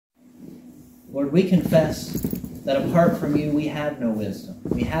Lord, we confess that apart from you, we have no wisdom.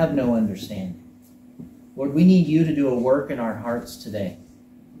 We have no understanding. Lord, we need you to do a work in our hearts today.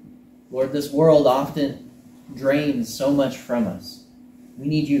 Lord, this world often drains so much from us. We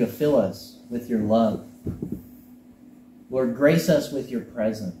need you to fill us with your love. Lord, grace us with your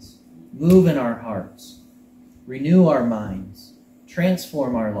presence. Move in our hearts. Renew our minds.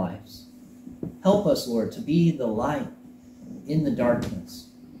 Transform our lives. Help us, Lord, to be the light in the darkness,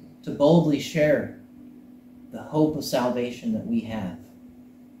 to boldly share the hope of salvation that we have.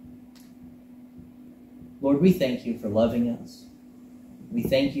 Lord, we thank you for loving us. We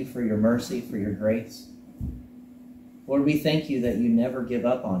thank you for your mercy, for your grace. Lord, we thank you that you never give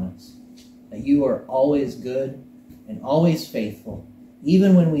up on us, that you are always good and always faithful,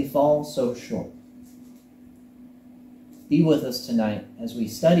 even when we fall so short. Be with us tonight as we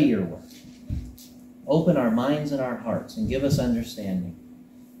study your word. Open our minds and our hearts and give us understanding.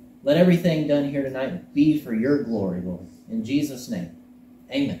 Let everything done here tonight be for your glory, Lord. In Jesus' name,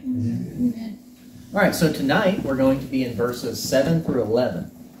 amen. Amen. All right, so tonight we're going to be in verses 7 through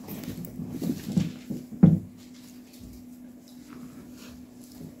 11.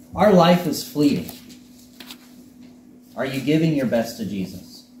 Our life is fleeting. Are you giving your best to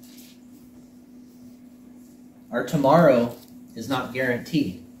Jesus? Our tomorrow is not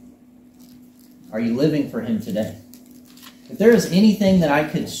guaranteed. Are you living for him today? If there is anything that I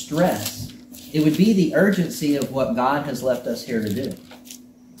could stress, it would be the urgency of what God has left us here to do.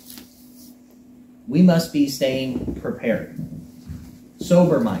 We must be staying prepared,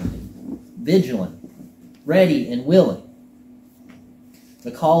 sober-minded, vigilant, ready, and willing.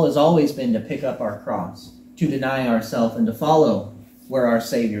 The call has always been to pick up our cross, to deny ourselves, and to follow where our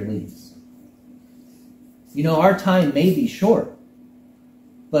Savior leads. You know, our time may be short,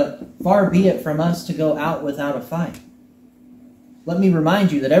 but far be it from us to go out without a fight. Let me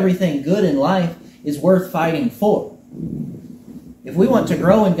remind you that everything good in life is worth fighting for. If we want to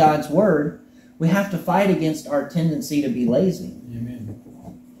grow in God's Word, we have to fight against our tendency to be lazy. Amen.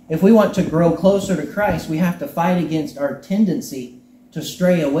 If we want to grow closer to Christ, we have to fight against our tendency to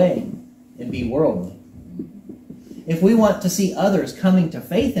stray away and be worldly. If we want to see others coming to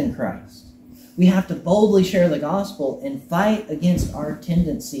faith in Christ, we have to boldly share the gospel and fight against our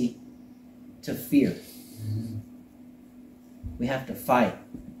tendency to fear. We have to fight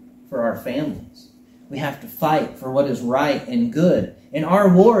for our families. We have to fight for what is right and good. And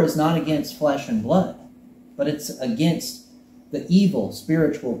our war is not against flesh and blood, but it's against the evil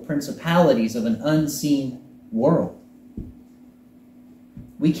spiritual principalities of an unseen world.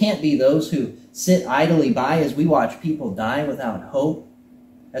 We can't be those who sit idly by as we watch people die without hope,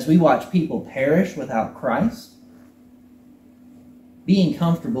 as we watch people perish without Christ. Being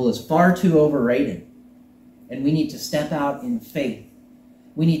comfortable is far too overrated, and we need to step out in faith.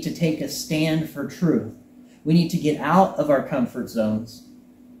 We need to take a stand for truth. We need to get out of our comfort zones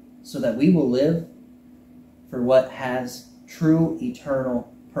so that we will live for what has true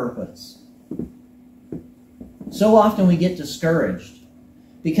eternal purpose. So often we get discouraged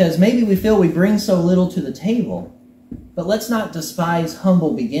because maybe we feel we bring so little to the table, but let's not despise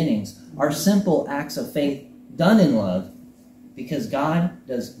humble beginnings, our simple acts of faith done in love, because God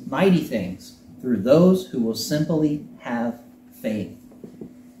does mighty things through those who will simply have faith.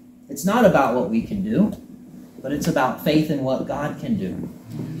 It's not about what we can do, but it's about faith in what God can do.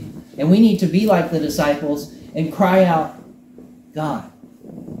 And we need to be like the disciples and cry out, God,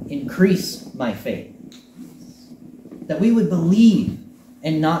 increase my faith. That we would believe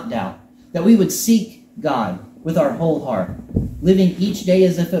and not doubt. That we would seek God with our whole heart, living each day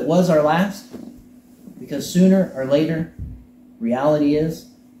as if it was our last, because sooner or later, reality is,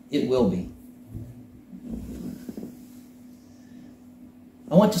 it will be.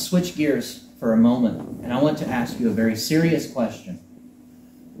 I want to switch gears for a moment, and I want to ask you a very serious question.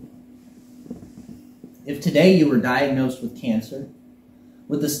 If today you were diagnosed with cancer,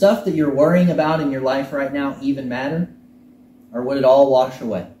 would the stuff that you're worrying about in your life right now even matter? Or would it all wash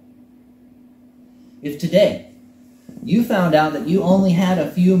away? If today you found out that you only had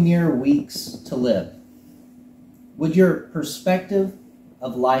a few mere weeks to live, would your perspective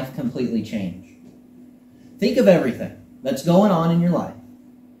of life completely change? Think of everything that's going on in your life.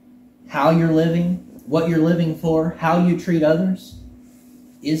 How you're living, what you're living for, how you treat others.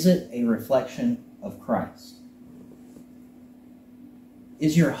 Is it a reflection of Christ?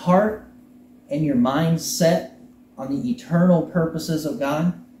 Is your heart and your mind set on the eternal purposes of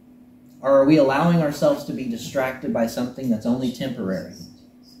God? Or are we allowing ourselves to be distracted by something that's only temporary?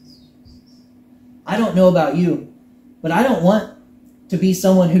 I don't know about you, but I don't want to be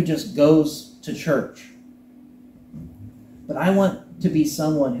someone who just goes to church. But I want to be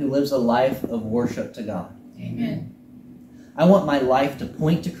someone who lives a life of worship to God. Amen. I want my life to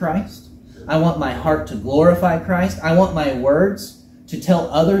point to Christ. I want my heart to glorify Christ. I want my words to tell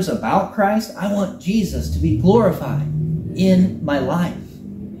others about Christ. I want Jesus to be glorified in my life.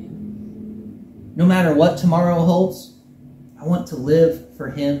 No matter what tomorrow holds, I want to live for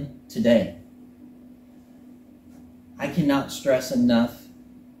Him today. I cannot stress enough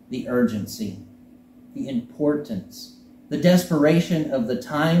the urgency, the importance, the desperation of the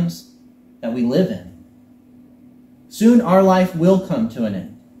times that we live in. Soon our life will come to an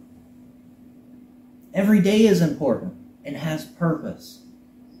end. Every day is important and has purpose.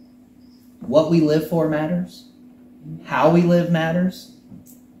 What we live for matters. How we live matters.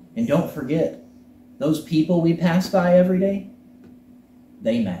 And don't forget, those people we pass by every day,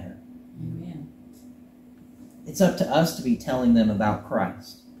 they matter. Amen. It's up to us to be telling them about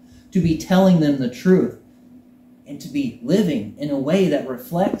Christ, to be telling them the truth, and to be living in a way that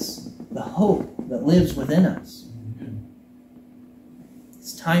reflects the hope that lives within us.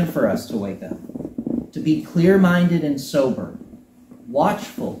 It's time for us to wake up, to be clear-minded and sober,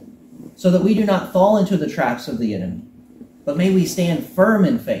 watchful, so that we do not fall into the traps of the enemy, but may we stand firm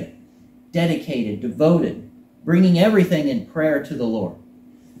in faith, dedicated, devoted, bringing everything in prayer to the Lord,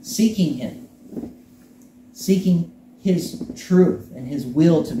 seeking Him, seeking His truth and His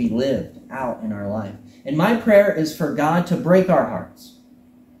will to be lived out in our life. And my prayer is for God to break our hearts,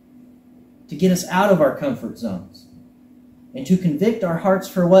 to get us out of our comfort zones, and to convict our hearts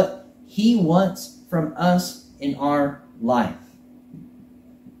for what He wants from us in our life.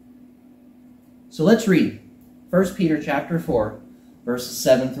 So let's read 1 Peter chapter 4, verses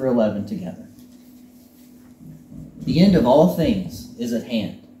 7 through 11 together. The end of all things is at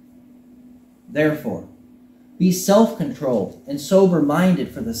hand. Therefore, be self-controlled and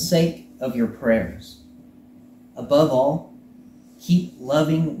sober-minded for the sake of your prayers. Above all, keep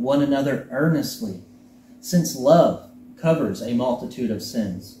loving one another earnestly, since love covers a multitude of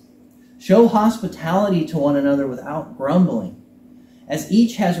sins. Show hospitality to one another without grumbling. As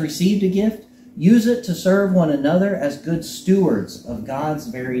each has received a gift, use it to serve one another as good stewards of God's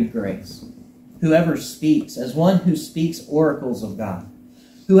varied grace. Whoever speaks, as one who speaks oracles of God.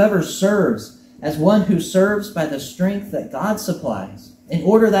 Whoever serves, as one who serves by the strength that God supplies, in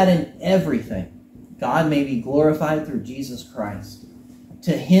order that in everything God may be glorified through Jesus Christ.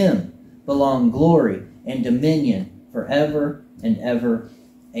 To Him belong glory and dominion forever and ever.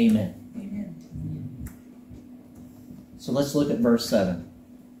 Amen. Amen. So let's look at verse 7.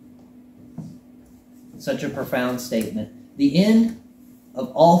 Such a profound statement. The end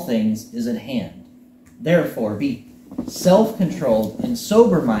of all things is at hand. Therefore, be self-controlled and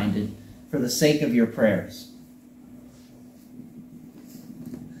sober-minded for the sake of your prayers.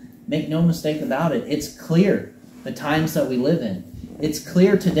 Make no mistake about it. It's clear the times that we live in. It's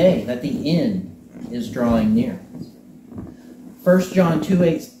clear today that the end is drawing near. 1 John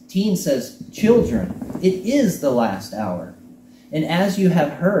 2:18 says, "Children, it is the last hour. And as you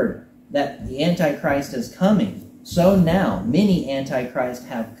have heard that the Antichrist is coming, so now many Antichrists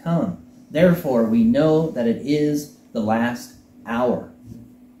have come. Therefore, we know that it is the last hour."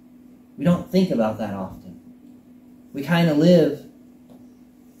 We don't think about that often. We kind of live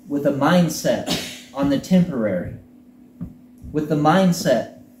with a mindset on the temporary, with the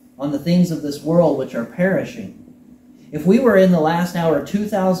mindset on the things of this world which are perishing. If we were in the last hour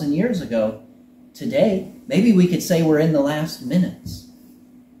 2,000 years ago, today, maybe we could say we're in the last minutes.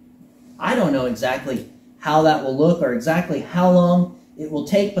 I don't know exactly how that will look or exactly how long it will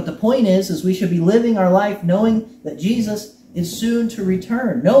take, but the point is we should be living our life knowing that Jesus is soon to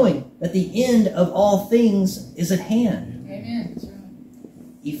return, knowing that the end of all things is at hand. Amen. That's right.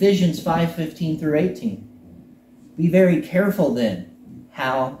 Ephesians 5:15 through 18. Be very careful then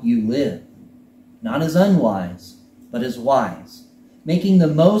how you live, not as unwise, but as wise, making the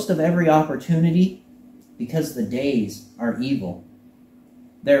most of every opportunity, because the days are evil.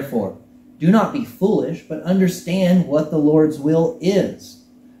 Therefore, do not be foolish, but understand what the Lord's will is.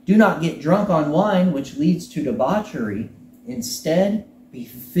 Do not get drunk on wine, which leads to debauchery. Instead, be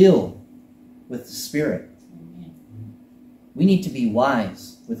filled with the Spirit. Amen. We need to be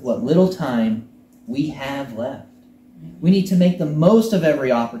wise with what little time we have left. We need to make the most of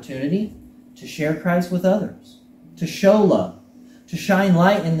every opportunity to share Christ with others, to show love, to shine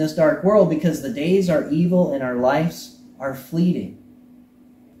light in this dark world, because the days are evil and our lives are fleeting.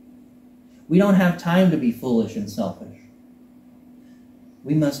 We don't have time to be foolish and selfish.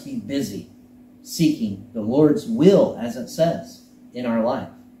 We must be busy seeking the Lord's will, as it says, in our life.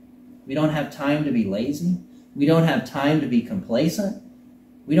 We don't have time to be lazy. We don't have time to be complacent.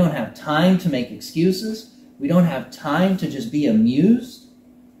 We don't have time to make excuses. We don't have time to just be amused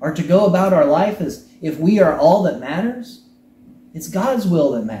or to go about our life as if we are all that matters. It's God's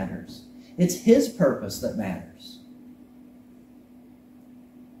will that matters. It's His purpose that matters.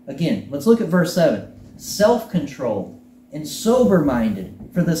 Again, let's look at verse 7. Self-controlled and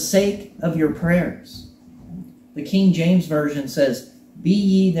sober-minded for the sake of your prayers. The King James Version says, "Be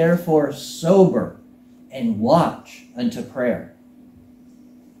ye therefore sober and watch unto prayer."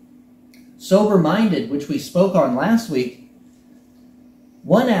 Sober-minded, which we spoke on last week,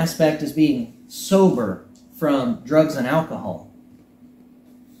 one aspect is being sober from drugs and alcohol.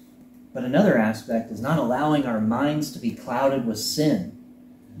 But another aspect is not allowing our minds to be clouded with sin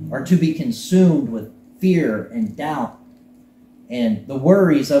or to be consumed with fear and doubt and the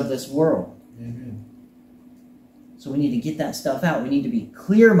worries of this world. Amen. So we need to get that stuff out. We need to be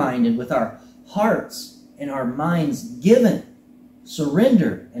clear-minded with our hearts and our minds given,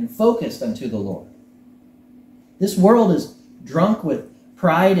 surrendered, and focused unto the Lord. This world is drunk with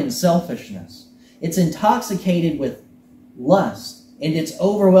pride and selfishness. It's intoxicated with lust and its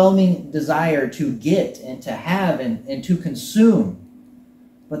overwhelming desire to get and to have and to consume.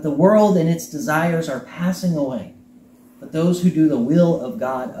 But the world and its desires are passing away. But those who do the will of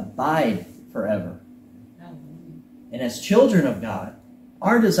God abide forever. Hallelujah. And as children of God,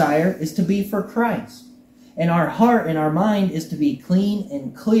 our desire is to be for Christ. And our heart and our mind is to be clean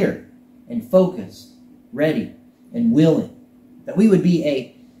and clear and focused, ready and willing. That we would be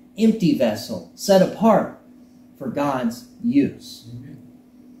a empty vessel set apart for God's use. Amen.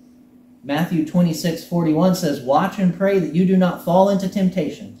 Matthew 26:41 says, "Watch and pray that you do not fall into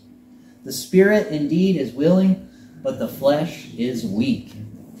temptation. The spirit indeed is willing, but the flesh is weak."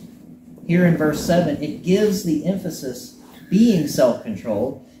 Here in verse 7, it gives the emphasis being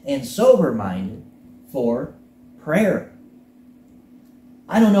self-controlled and sober-minded for prayer.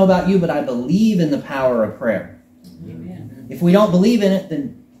 I don't know about you, but I believe in the power of prayer. Amen. If we don't believe in it,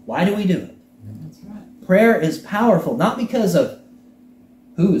 then why do we do it? That's right. Prayer is powerful, not because of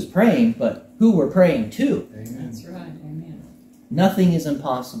who is praying, but who we're praying to. Amen. That's right. Amen. Nothing is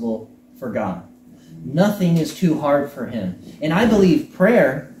impossible for God. Nothing is too hard for Him. And I believe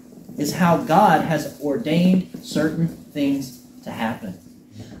prayer is how God has ordained certain things to happen.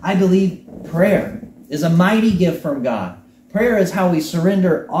 I believe prayer is a mighty gift from God. Prayer is how we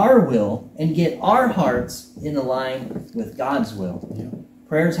surrender our will and get our hearts in line with God's will. Yeah.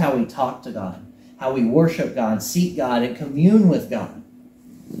 Prayer is how we talk to God, how we worship God, seek God, and commune with God.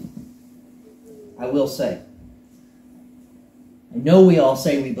 I will say, I know we all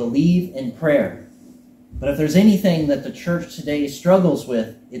say we believe in prayer, but if there's anything that the church today struggles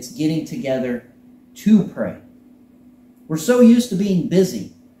with, it's getting together to pray. We're so used to being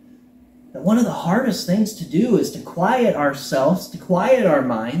busy that one of the hardest things to do is to quiet ourselves, to quiet our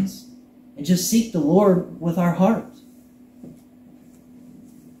minds, and just seek the Lord with our hearts.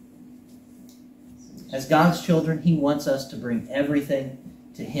 As God's children, He wants us to bring everything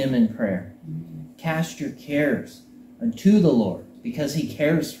to Him in prayer. Cast your cares unto the Lord because He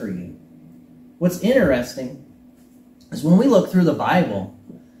cares for you. What's interesting is when we look through the Bible,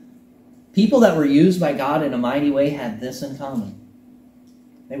 people that were used by God in a mighty way had this in common.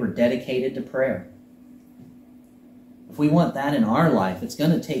 They were dedicated to prayer. If we want that in our life, it's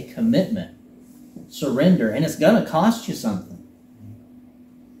going to take commitment, surrender, and it's going to cost you something.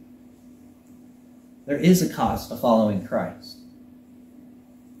 There is a cost to following Christ.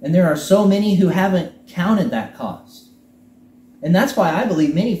 And there are so many who haven't counted that cost. And that's why I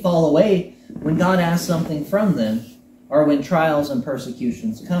believe many fall away when God asks something from them or when trials and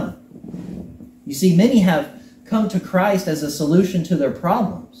persecutions come. You see, many have come to Christ as a solution to their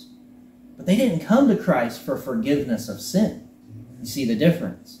problems, but they didn't come to Christ for forgiveness of sin. You see the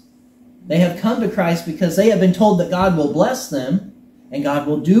difference? They have come to Christ because they have been told that God will bless them and God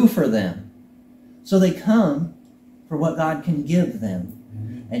will do for them. So they come for what God can give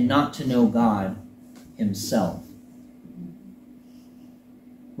them and not to know God Himself.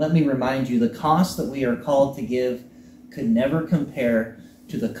 Let me remind you, the cost that we are called to give could never compare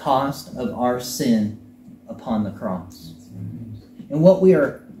to the cost of our sin upon the cross. And what we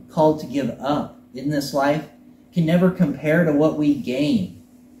are called to give up in this life can never compare to what we gain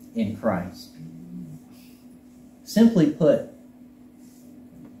in Christ. Simply put,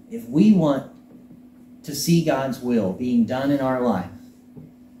 if we want to see God's will being done in our life,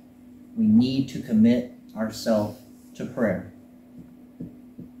 we need to commit ourselves to prayer.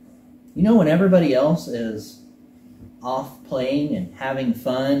 You know, when everybody else is off playing and having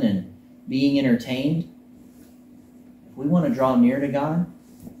fun and being entertained, if we want to draw near to God,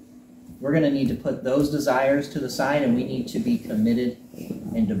 we're going to need to put those desires to the side and we need to be committed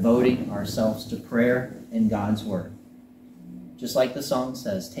in devoting ourselves to prayer in God's Word. Just like the song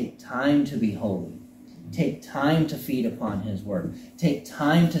says, take time to be holy. Take time to feed upon His Word. Take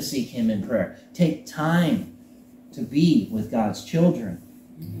time to seek Him in prayer. Take time to be with God's children.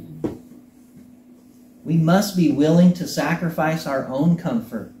 We must be willing to sacrifice our own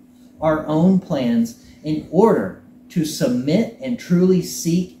comfort, our own plans, in order to submit and truly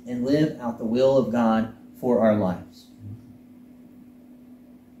seek and live out the will of God for our lives.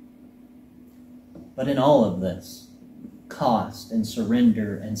 But in all of this, cost and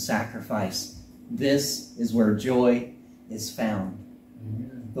surrender and sacrifice, this is where joy is found.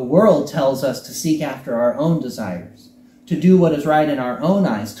 The world tells us to seek after our own desires, to do what is right in our own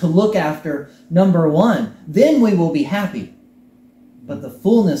eyes, to look after number one. Then we will be happy. But the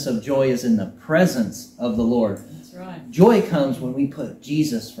fullness of joy is in the presence of the Lord. That's right. Joy comes when we put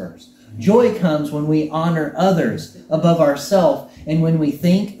Jesus first. Joy comes when we honor others above ourselves and when we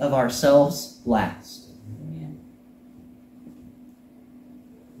think of ourselves last. Amen.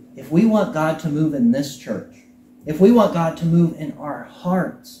 If we want God to move in this church, if we want God to move in our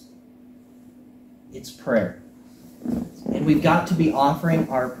hearts, it's prayer. And we've got to be offering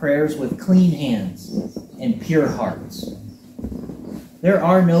our prayers with clean hands and pure hearts. There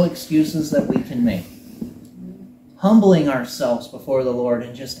are no excuses that we can make. Humbling ourselves before the Lord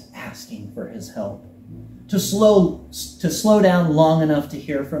and just asking for His help. To slow down long enough to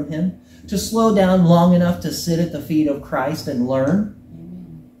hear from Him. To slow down long enough to sit at the feet of Christ and learn.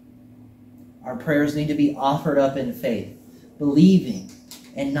 Our prayers need to be offered up in faith, believing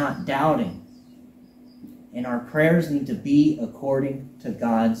and not doubting. And our prayers need to be according to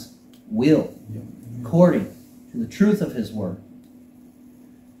God's will, according to the truth of His Word.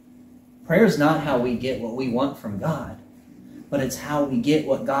 Prayer is not how we get what we want from God, but it's how we get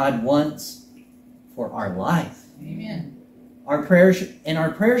what God wants for our life. Amen. Our prayer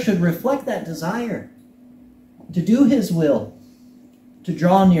should reflect that desire to do His will, to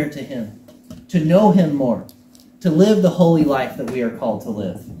draw near to Him, to know Him more, to live the holy life that we are called to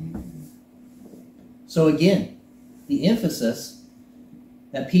live. So again, the emphasis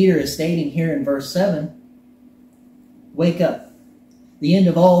that Peter is stating here in verse 7, wake up. The end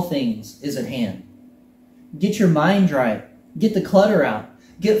of all things is at hand. Get your mind right. Get the clutter out.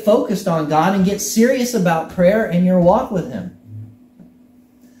 Get focused on God and get serious about prayer and your walk with Him.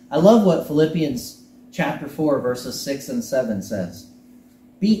 I love what Philippians chapter 4 verses 6 and 7 says.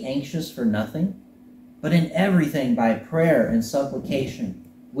 Be anxious for nothing, but in everything by prayer and supplication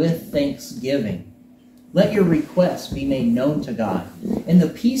with thanksgiving. Let your requests be made known to God, and the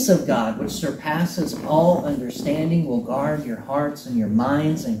peace of God, which surpasses all understanding, will guard your hearts and your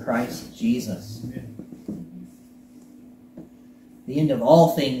minds in Christ Jesus. The end of all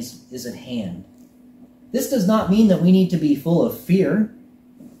things is at hand. This does not mean that we need to be full of fear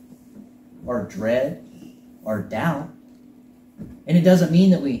or dread or doubt. And it doesn't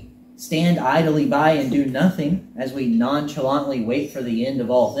mean that we stand idly by and do nothing as we nonchalantly wait for the end of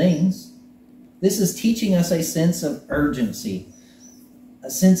all things. This is teaching us a sense of urgency,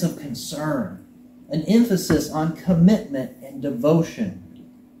 a sense of concern, an emphasis on commitment and devotion.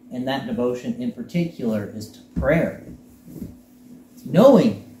 And that devotion in particular is to prayer.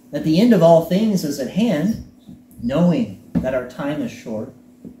 Knowing that the end of all things is at hand, knowing that our time is short,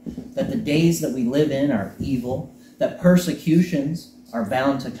 that the days that we live in are evil, that persecutions are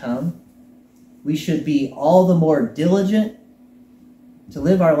bound to come, we should be all the more diligent to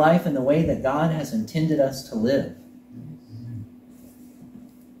live our life in the way that God has intended us to live.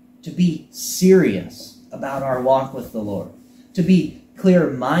 To be serious about our walk with the Lord. To be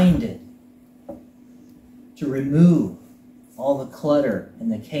clear-minded. To remove all the clutter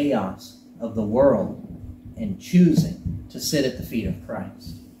and the chaos of the world and choosing to sit at the feet of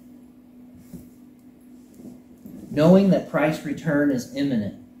Christ. Knowing that Christ's return is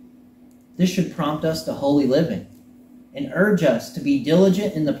imminent, this should prompt us to holy living and urge us to be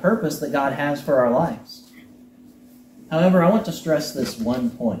diligent in the purpose that God has for our lives. However, I want to stress this one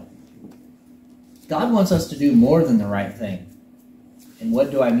point. God wants us to do more than the right thing. And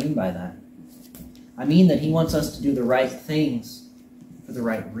what do I mean by that? I mean that He wants us to do the right things for the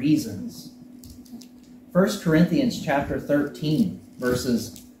right reasons. 1 Corinthians chapter 13,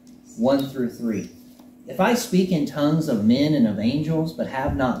 verses 1 through 3. If I speak in tongues of men and of angels, but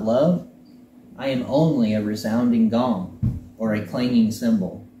have not love, I am only a resounding gong or a clanging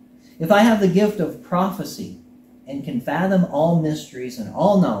cymbal. If I have the gift of prophecy and can fathom all mysteries and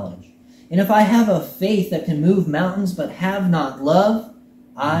all knowledge, and if I have a faith that can move mountains but have not love,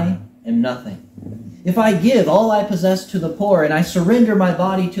 I am nothing. If I give all I possess to the poor and I surrender my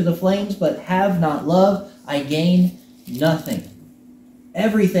body to the flames but have not love, I gain nothing.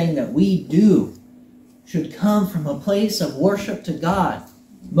 Everything that we do should come from a place of worship to God,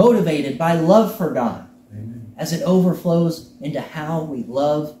 motivated by love for God, Amen. as it overflows into how we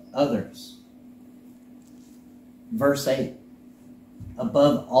love others. Verse 8,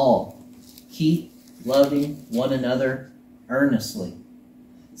 above all, keep loving one another earnestly,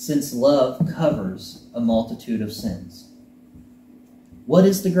 since love covers a multitude of sins. What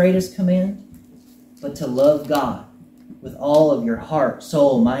is the greatest command? But to love God with all of your heart,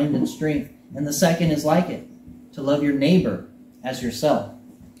 soul, mind, and strength. And the second is like it, to love your neighbor as yourself.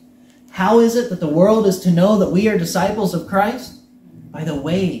 How is it that the world is to know that we are disciples of Christ? By the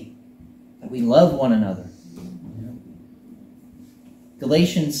way that we love one another.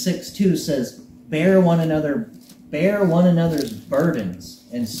 Galatians 6:2 says, bear one another's burdens,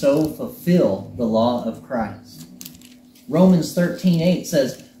 and so fulfill the law of Christ. Romans 13:8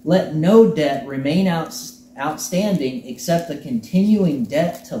 says, let no debt remain outstanding except the continuing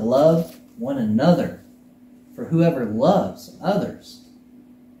debt to love one another. For whoever loves others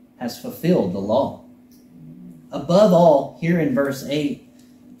has fulfilled the law. Above all, here in verse 8,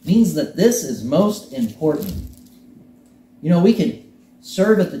 means that this is most important. You know, we can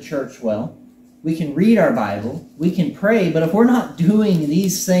serve at the church well, we can read our Bible, we can pray, but if we're not doing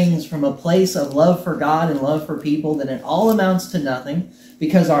these things from a place of love for God and love for people, then it all amounts to nothing,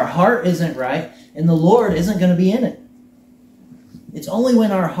 because our heart isn't right and the Lord isn't going to be in it. It's only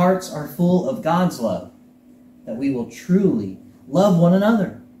when our hearts are full of God's love that we will truly love one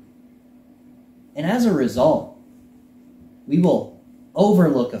another. And as a result, we will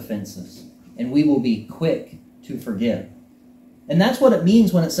overlook offenses and we will be quick to forgive. And that's what it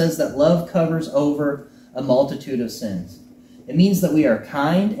means when it says that love covers over a multitude of sins. It means that we are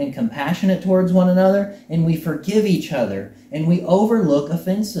kind and compassionate towards one another, and we forgive each other, and we overlook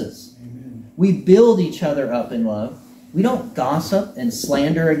offenses. Amen. We build each other up in love. We don't gossip and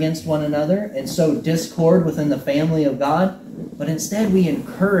slander against one another and sow discord within the family of God, but instead we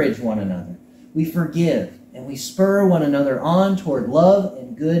encourage one another. We forgive, and we spur one another on toward love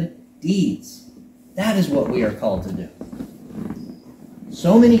and good deeds. That is what we are called to do.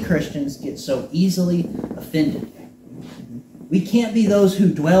 So many Christians get so easily offended. We can't be those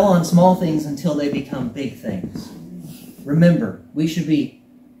who dwell on small things until they become big things. Remember, we should be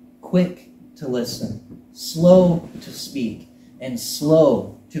quick to listen, slow to speak, and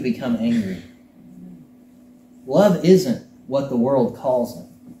slow to become angry. Love isn't what the world calls it.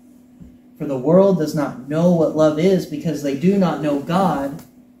 For the world does not know what love is because they do not know God,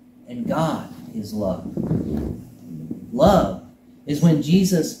 and God is love. Love is when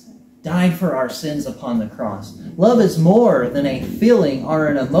Jesus died for our sins upon the cross. Love is more than a feeling or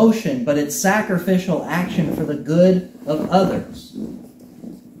an emotion, but it's sacrificial action for the good of others.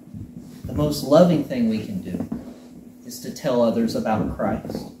 The most loving thing we can do is to tell others about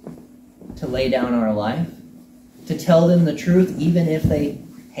Christ, to lay down our life, to tell them the truth even if they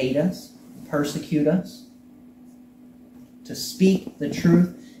hate us, persecute us, to speak the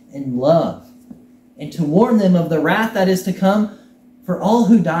truth in love, and to warn them of the wrath that is to come for all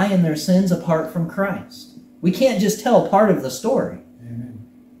who die in their sins apart from Christ. We can't just tell part of the story. Amen.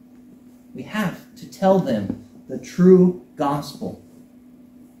 We have to tell them the true gospel.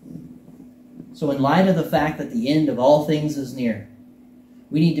 So in light of the fact that the end of all things is near,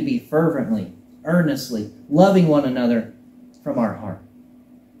 we need to be fervently, earnestly loving one another from our heart.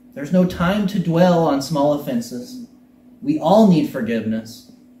 There's no time to dwell on small offenses. We all need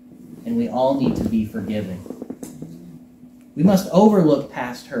forgiveness, and we all need to be forgiving. We must overlook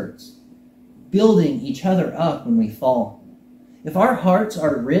past hurts, building each other up when we fall. If our hearts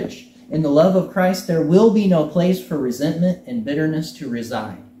are rich in the love of Christ, there will be no place for resentment and bitterness to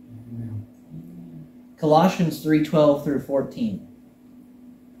reside. Amen. Colossians 3:12 through 14.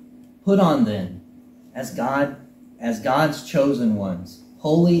 Put on then, as God's chosen ones,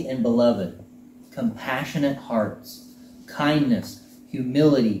 holy and beloved, compassionate hearts, kindness,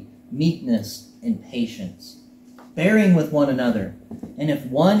 humility, meekness, and patience, bearing with one another, and if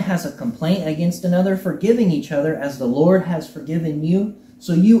one has a complaint against another, forgiving each other as the Lord has forgiven you,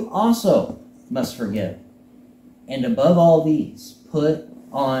 so you also must forgive. And above all these, put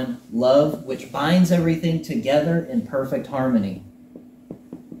on love, which binds everything together in perfect harmony.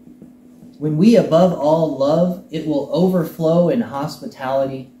 When we above all love, it will overflow in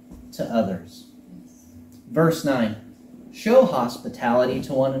hospitality to others. Verse 9, show hospitality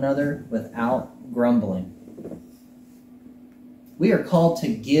to one another without grumbling. We are called to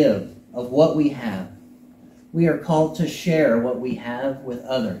give of what we have. We are called to share what we have with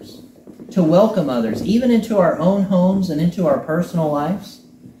others, to welcome others, even into our own homes and into our personal lives.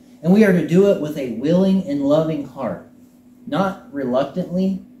 And we are to do it with a willing and loving heart, not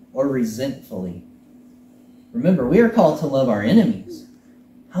reluctantly or resentfully. Remember, we are called to love our enemies.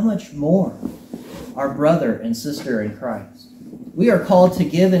 How much more our brother and sister in Christ? We are called to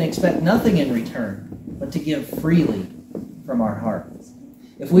give and expect nothing in return, but to give freely from our hearts.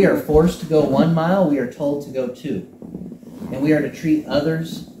 If we are forced to go 1 mile, we are told to go 2. And we are to treat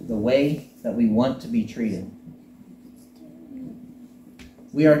others the way that we want to be treated.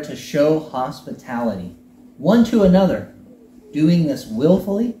 We are to show hospitality one to another, doing this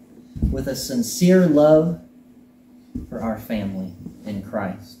willfully with a sincere love for our family in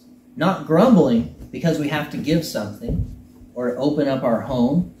Christ. Not grumbling because we have to give something or open up our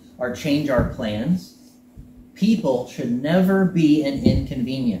home or change our plans. People should never be an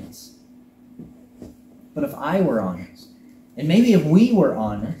inconvenience. But if I were honest, and maybe if we were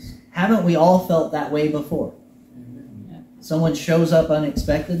honest, haven't we all felt that way before? Someone shows up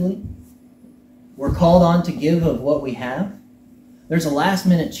unexpectedly. We're called on to give of what we have. There's a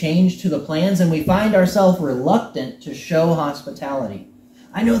last-minute change to the plans, and we find ourselves reluctant to show hospitality.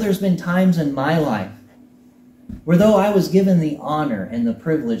 I know there's been times in my life where though I was given the honor and the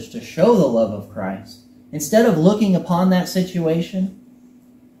privilege to show the love of Christ, instead of looking upon that situation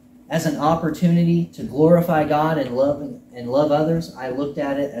as an opportunity to glorify God and love others, I looked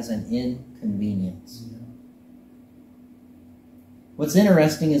at it as an inconvenience. What's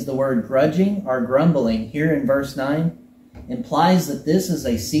interesting is the word grudging or grumbling here in verse 9 implies that this is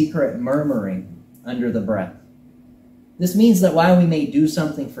a secret murmuring under the breath. This means that while we may do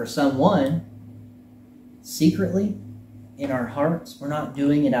something for someone, secretly, in our hearts, we're not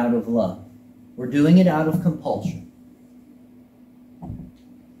doing it out of love. We're doing it out of compulsion.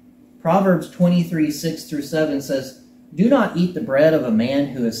 Proverbs 23:6-7 says, "Do not eat the bread of a man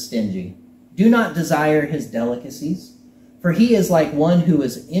who is stingy. Do not desire his delicacies, for he is like one who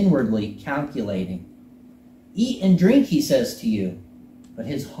is inwardly calculating. Eat and drink, he says to you, but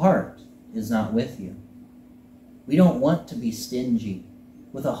his heart is not with you." We don't want to be stingy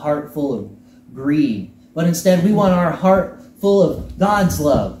with a heart full of greed, but instead we want our heart full of God's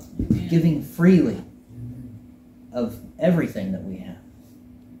love, giving freely of everything that we have.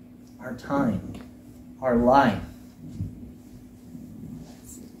 Our time, our life.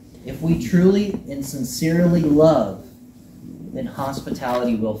 If we truly and sincerely love, then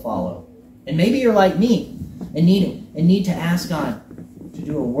hospitality will follow. And maybe you're like me and need to ask God to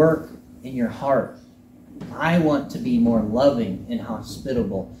do a work in your heart. I want to be more loving and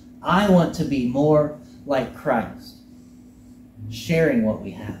hospitable. I want to be more like Christ, sharing what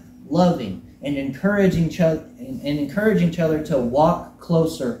we have, loving and encouraging each other to walk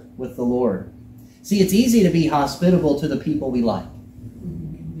closer with the Lord. See, it's easy to be hospitable to the people we like,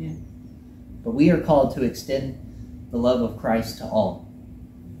 but we are called to extend the love of Christ to all,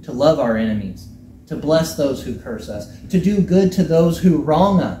 to love our enemies, to bless those who curse us, to do good to those who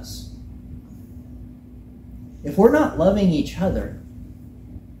wrong us. If we're not loving each other,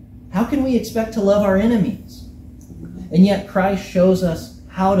 how can we expect to love our enemies? And yet Christ shows us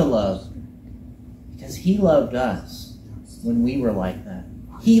how to love, because he loved us when we were like that.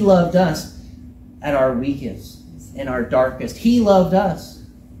 He loved us at our weakest and our darkest. He loved us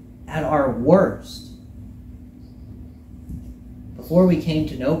at our worst. Before we came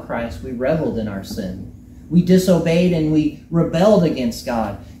to know Christ, we reveled in our sin. We disobeyed and we rebelled against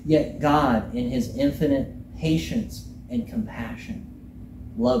God. Yet God, in his infinite patience and compassion,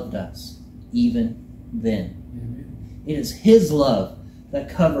 loved us even then. Amen. It is his love that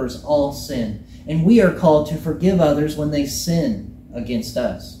covers all sin, and we are called to forgive others when they sin against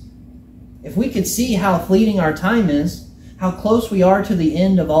us. If we could see how fleeting our time is, how close we are to the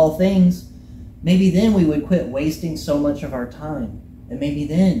end of all things, maybe then we would quit wasting so much of our time. And maybe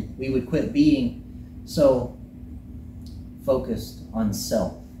then we would quit being so focused on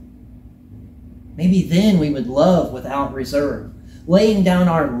self. Maybe then we would love without reserve, laying down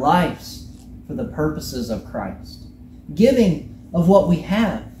our lives for the purposes of Christ, giving of what we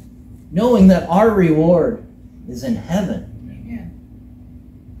have, knowing that our reward is in heaven. Amen.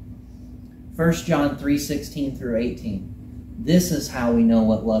 1 John 3:16-18. This is how we know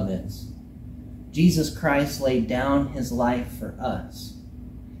what love is. Jesus Christ laid down his life for us,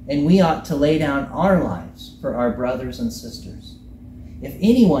 and we ought to lay down our lives for our brothers and sisters. If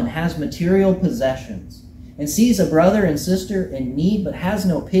anyone has material possessions and sees a brother and sister in need but has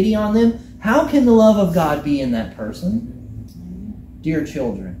no pity on them, how can the love of God be in that person? Dear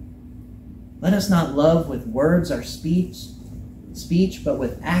children, let us not love with words or speech, but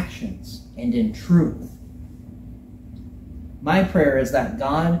with actions and in truth. My prayer is that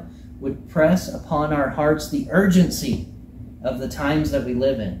God would press upon our hearts the urgency of the times that we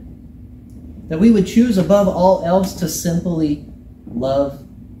live in, that we would choose above all else to simply love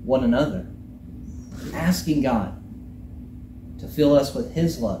one another. asking God to fill us with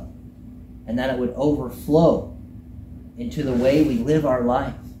His love, and that it would overflow into the way we live our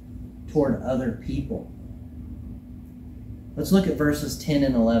life toward other people. Let's look at verses 10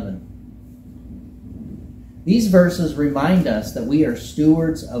 and 11. These verses remind us that we are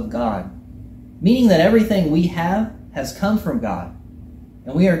stewards of God, meaning that everything we have has come from God,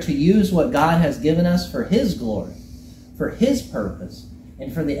 and we are to use what God has given us for His glory, for His purpose,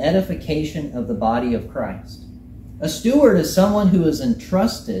 and for the edification of the body of Christ. A steward is someone who is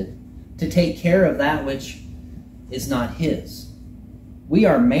entrusted to take care of that which is not his. We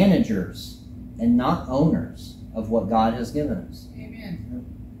are managers and not owners of what God has given us. Amen.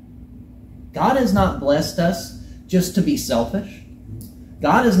 God has not blessed us just to be selfish.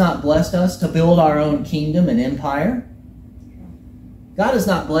 God has not blessed us to build our own kingdom and empire. God has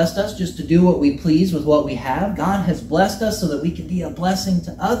not blessed us just to do what we please with what we have. God has blessed us so that we can be a blessing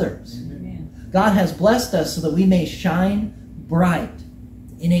to others. Amen. God has blessed us so that we may shine bright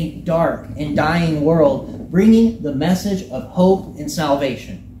in a dark and dying world, bringing the message of hope and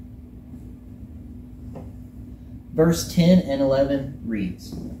salvation. Verse 10 and 11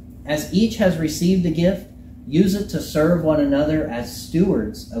 reads, "As each has received a gift, use it to serve one another as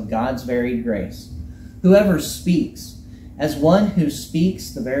stewards of God's varied grace. Whoever speaks, as one who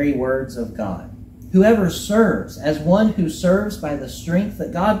speaks the very words of God. Whoever serves, as one who serves by the strength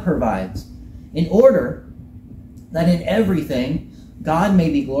that God provides, in order that in everything God may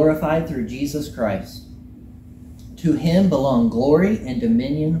be glorified through Jesus Christ. To Him belong glory and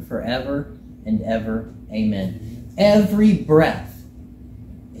dominion forever and ever. Amen." Every breath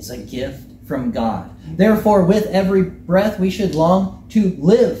is a gift from God. Therefore, with every breath, we should long to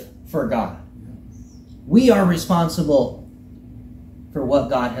live for God. We are responsible for what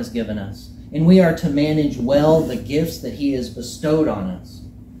God has given us, and we are to manage well the gifts that He has bestowed on us.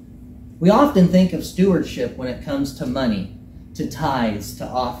 We often think of stewardship when it comes to money, to tithes, to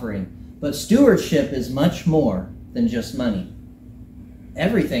offering, but stewardship is much more than just money.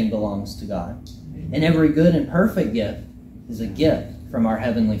 Everything belongs to God, and every good and perfect gift is a gift from our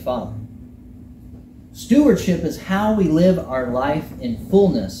Heavenly Father. Stewardship is how we live our life in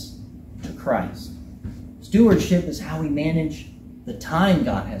fullness to Christ. Stewardship is how we manage the time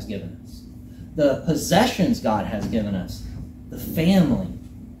God has given us, the possessions God has given us, the family,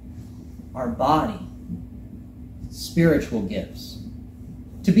 our body, spiritual gifts.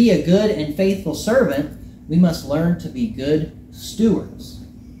 To be a good and faithful servant, we must learn to be good stewards.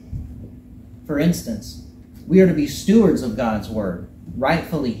 For instance, we are to be stewards of God's Word,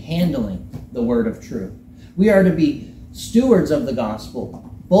 rightfully handling the word of truth. We are to be stewards of the gospel,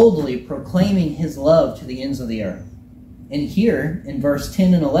 boldly proclaiming His love to the ends of the earth. And here, in verse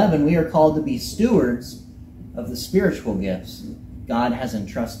 10 and 11, we are called to be stewards of the spiritual gifts God has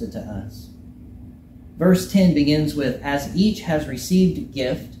entrusted to us. Verse 10 begins with, "As each has received a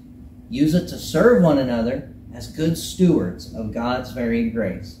gift, use it to serve one another as good stewards of God's varied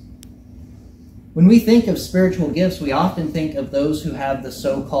grace." When we think of spiritual gifts, we often think of those who have the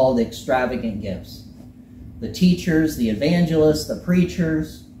so-called extravagant gifts. The teachers, the evangelists, the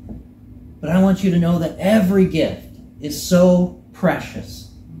preachers. But I want you to know that every gift is so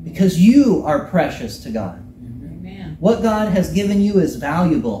precious because you are precious to God. Amen. What God has given you is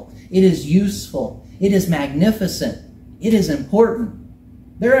valuable. It is useful. It is magnificent. It is important.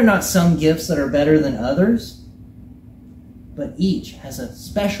 There are not some gifts that are better than others, but each has a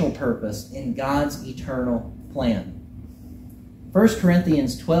special purpose in God's eternal plan. 1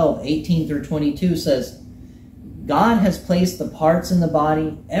 Corinthians 12:18 through 22 says, "God has placed the parts in the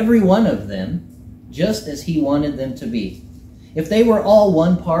body, every one of them, just as He wanted them to be. If they were all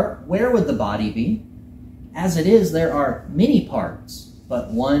one part, where would the body be? As it is, there are many parts,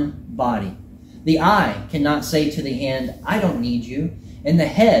 but one body. The eye cannot say to the hand, 'I don't need you,' and the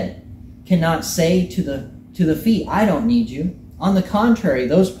head cannot say to the feet, 'I don't need you.' On the contrary,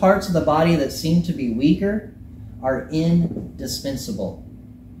 those parts of the body that seem to be weaker are indispensable."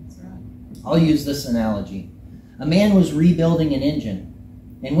 That's right. I'll use this analogy. A man was rebuilding an engine,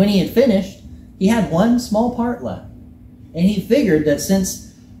 and when he had finished, he had one small part left. And he figured that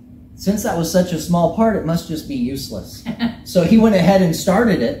since that was such a small part, it must just be useless. So he went ahead and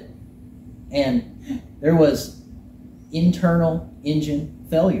started it, and there was internal engine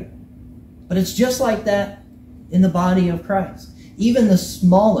failure. But it's just like that in the body of Christ. Even the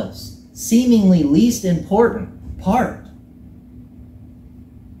smallest, seemingly least important part,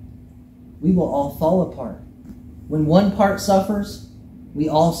 we will all fall apart. When one part suffers, we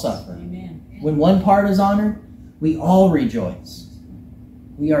all suffer. Amen. When one part is honored, we all rejoice.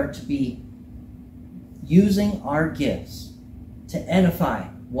 We are to be using our gifts to edify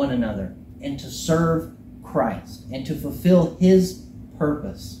one another and to serve Christ and to fulfill His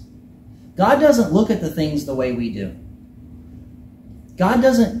purpose. God doesn't look at the things the way we do. God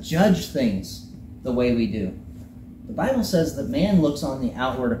doesn't judge things the way we do. The Bible says that man looks on the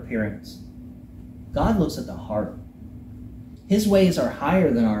outward appearance. God looks at the heart. His ways are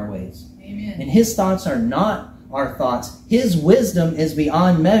higher than our ways. Amen. And His thoughts are not our thoughts. His wisdom is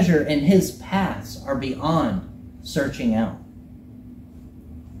beyond measure, and His paths are beyond searching out.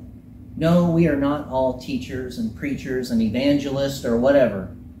 No, we are not all teachers and preachers and evangelists or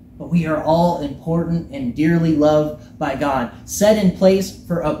whatever, but we are all important and dearly loved by God, set in place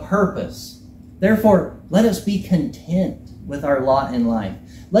for a purpose. Therefore, let us be content with our lot in life.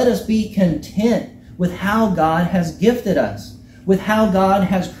 Let us be content with how God has gifted us, with how God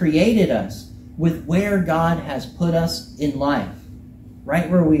has created us, with where God has put us in life, right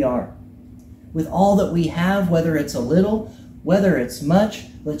where we are. With all that we have, whether it's a little, whether it's much,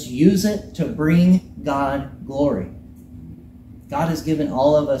 let's use it to bring God glory. God has given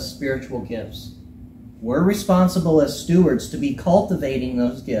all of us spiritual gifts. We're responsible as stewards to be cultivating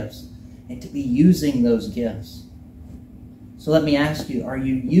those gifts and to be using those gifts. So let me ask you, are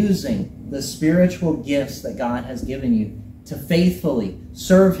you using the spiritual gifts that God has given you to faithfully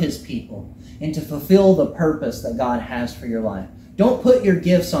serve His people and to fulfill the purpose that God has for your life? Don't put your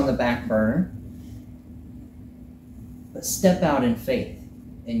gifts on the back burner, but step out in faith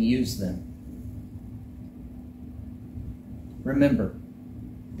and use them. Remember,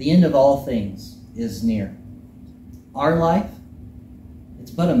 the end of all things is near. Our life,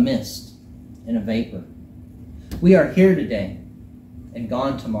 it's but a mist and a vapor. We are here today and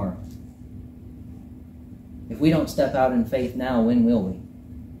gone tomorrow. If we don't step out in faith now, when will we?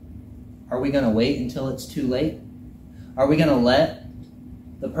 Are we going to wait until it's too late? Are we going to let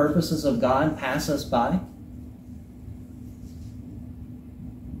the purposes of God pass us by?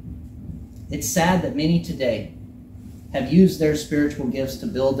 It's sad that many today have used their spiritual gifts to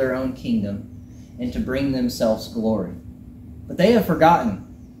build their own kingdom and to bring themselves glory. But they have forgotten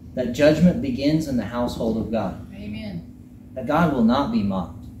that judgment begins in the household of God. Amen. That God will not be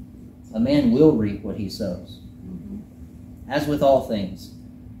mocked. A man will reap what he sows. As with all things,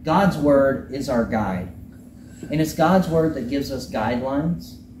 God's word is our guide. And it's God's word that gives us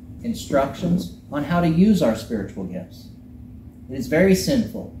guidelines, instructions on how to use our spiritual gifts. It is very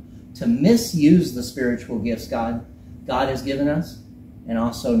sinful to misuse the spiritual gifts God has given us and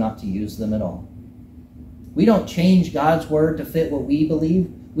also not to use them at all. We don't change God's word to fit what we believe.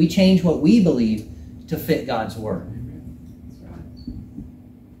 We change what we believe to fit God's word.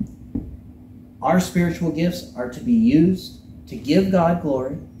 Our spiritual gifts are to be used to give God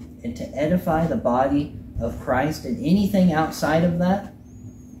glory and to edify the body of Christ, and anything outside of that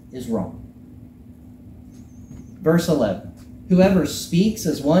is wrong. Verse 11, whoever speaks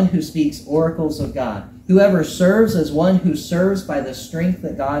as one who speaks oracles of God. Whoever serves as one who serves by the strength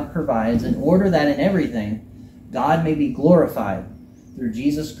that God provides, in order that in everything God may be glorified through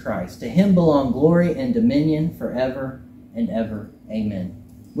Jesus Christ. To Him belong glory and dominion forever and ever. Amen.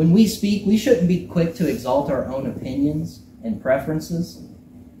 When we speak, we shouldn't be quick to exalt our own opinions and preferences,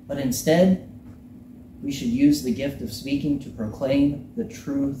 but instead, we should use the gift of speaking to proclaim the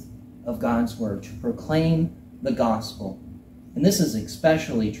truth of God's word, to proclaim the gospel. And this is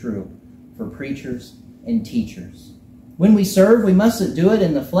especially true for preachers and teachers. When we serve, we mustn't do it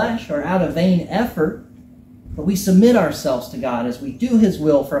in the flesh or out of vain effort, but we submit ourselves to God as we do His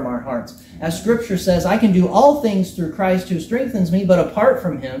will from our hearts. As Scripture says, I can do all things through Christ who strengthens me, but apart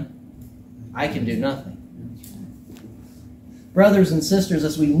from Him, I can do nothing. Brothers and sisters,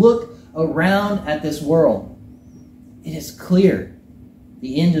 as we look around at this world, it is clear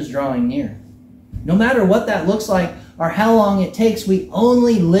the end is drawing near. No matter what that looks like or how long it takes, we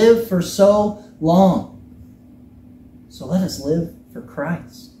only live for so long. So let us live for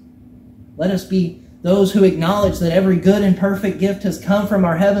Christ. Let us be those who acknowledge that every good and perfect gift has come from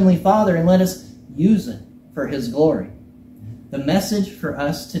our Heavenly Father, and let us use it for His glory. The message for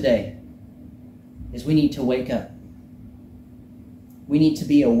us today is we need to wake up. We need to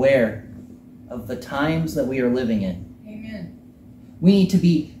be aware of the times that we are living in. Amen. We need to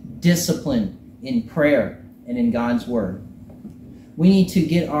be disciplined in prayer and in God's Word. We need to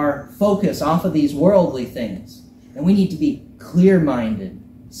get our focus off of these worldly things. And we need to be clear-minded,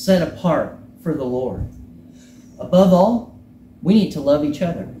 set apart for the Lord. Above all, we need to love each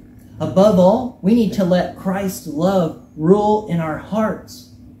other. Above all, we need to let Christ's love rule in our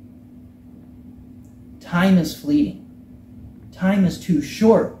hearts. Time is fleeting. Time is too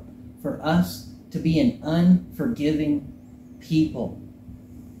short for us to be an unforgiving people.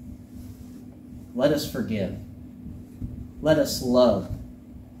 Let us forgive. Let us love.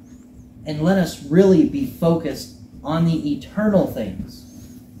 And let us really be focused on the eternal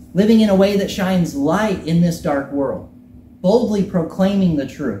things, living in a way that shines light in this dark world, boldly proclaiming the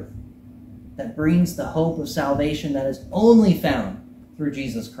truth that brings the hope of salvation that is only found through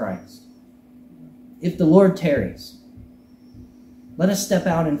Jesus Christ. If the Lord tarries, let us step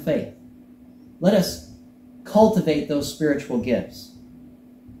out in faith. Let us cultivate those spiritual gifts.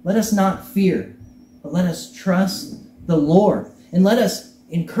 Let us not fear, but let us trust the Lord. And let us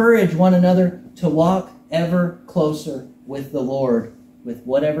encourage one another to walk ever closer with the Lord with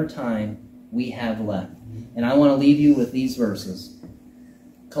whatever time we have left. And I want to leave you with these verses.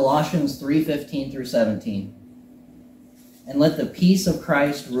 Colossians 3:15 through 17. And let the peace of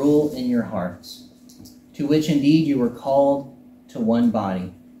Christ rule in your hearts, to which indeed you were called to one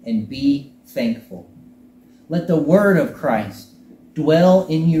body, and be thankful. Let the word of Christ dwell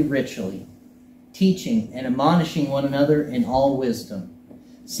in you richly, teaching and admonishing one another in all wisdom,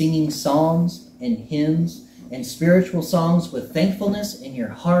 singing psalms and hymns and spiritual songs with thankfulness in your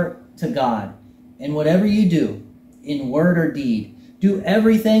heart to God. And whatever you do, in word or deed, do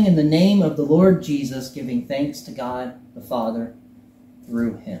everything in the name of the Lord Jesus, giving thanks to God the Father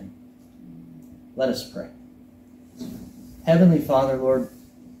through him. Let us pray. Heavenly Father, Lord,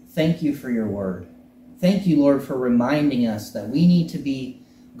 thank you for your word. Thank you, Lord, for reminding us that we need to be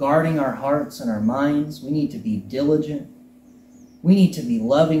guarding our hearts and our minds. We need to be diligent. We need to be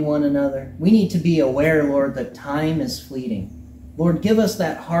loving one another. We need to be aware, Lord, that time is fleeting. Lord, give us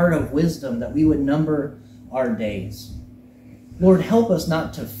that heart of wisdom that we would number our days. Lord, help us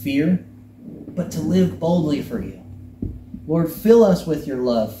not to fear, but to live boldly for you. Lord, fill us with your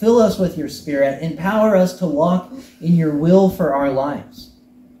love. Fill us with your Spirit. Empower us to walk in your will for our lives.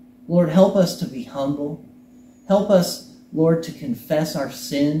 Lord, help us to be humble. Help us, Lord, to confess our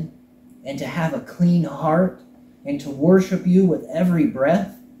sin and to have a clean heart and to worship you with every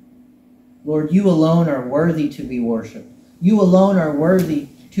breath. Lord, you alone are worthy to be worshiped. You alone are worthy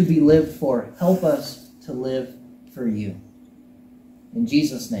to be lived for. Help us to live for you. In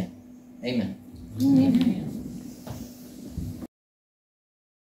Jesus' name, amen. Amen.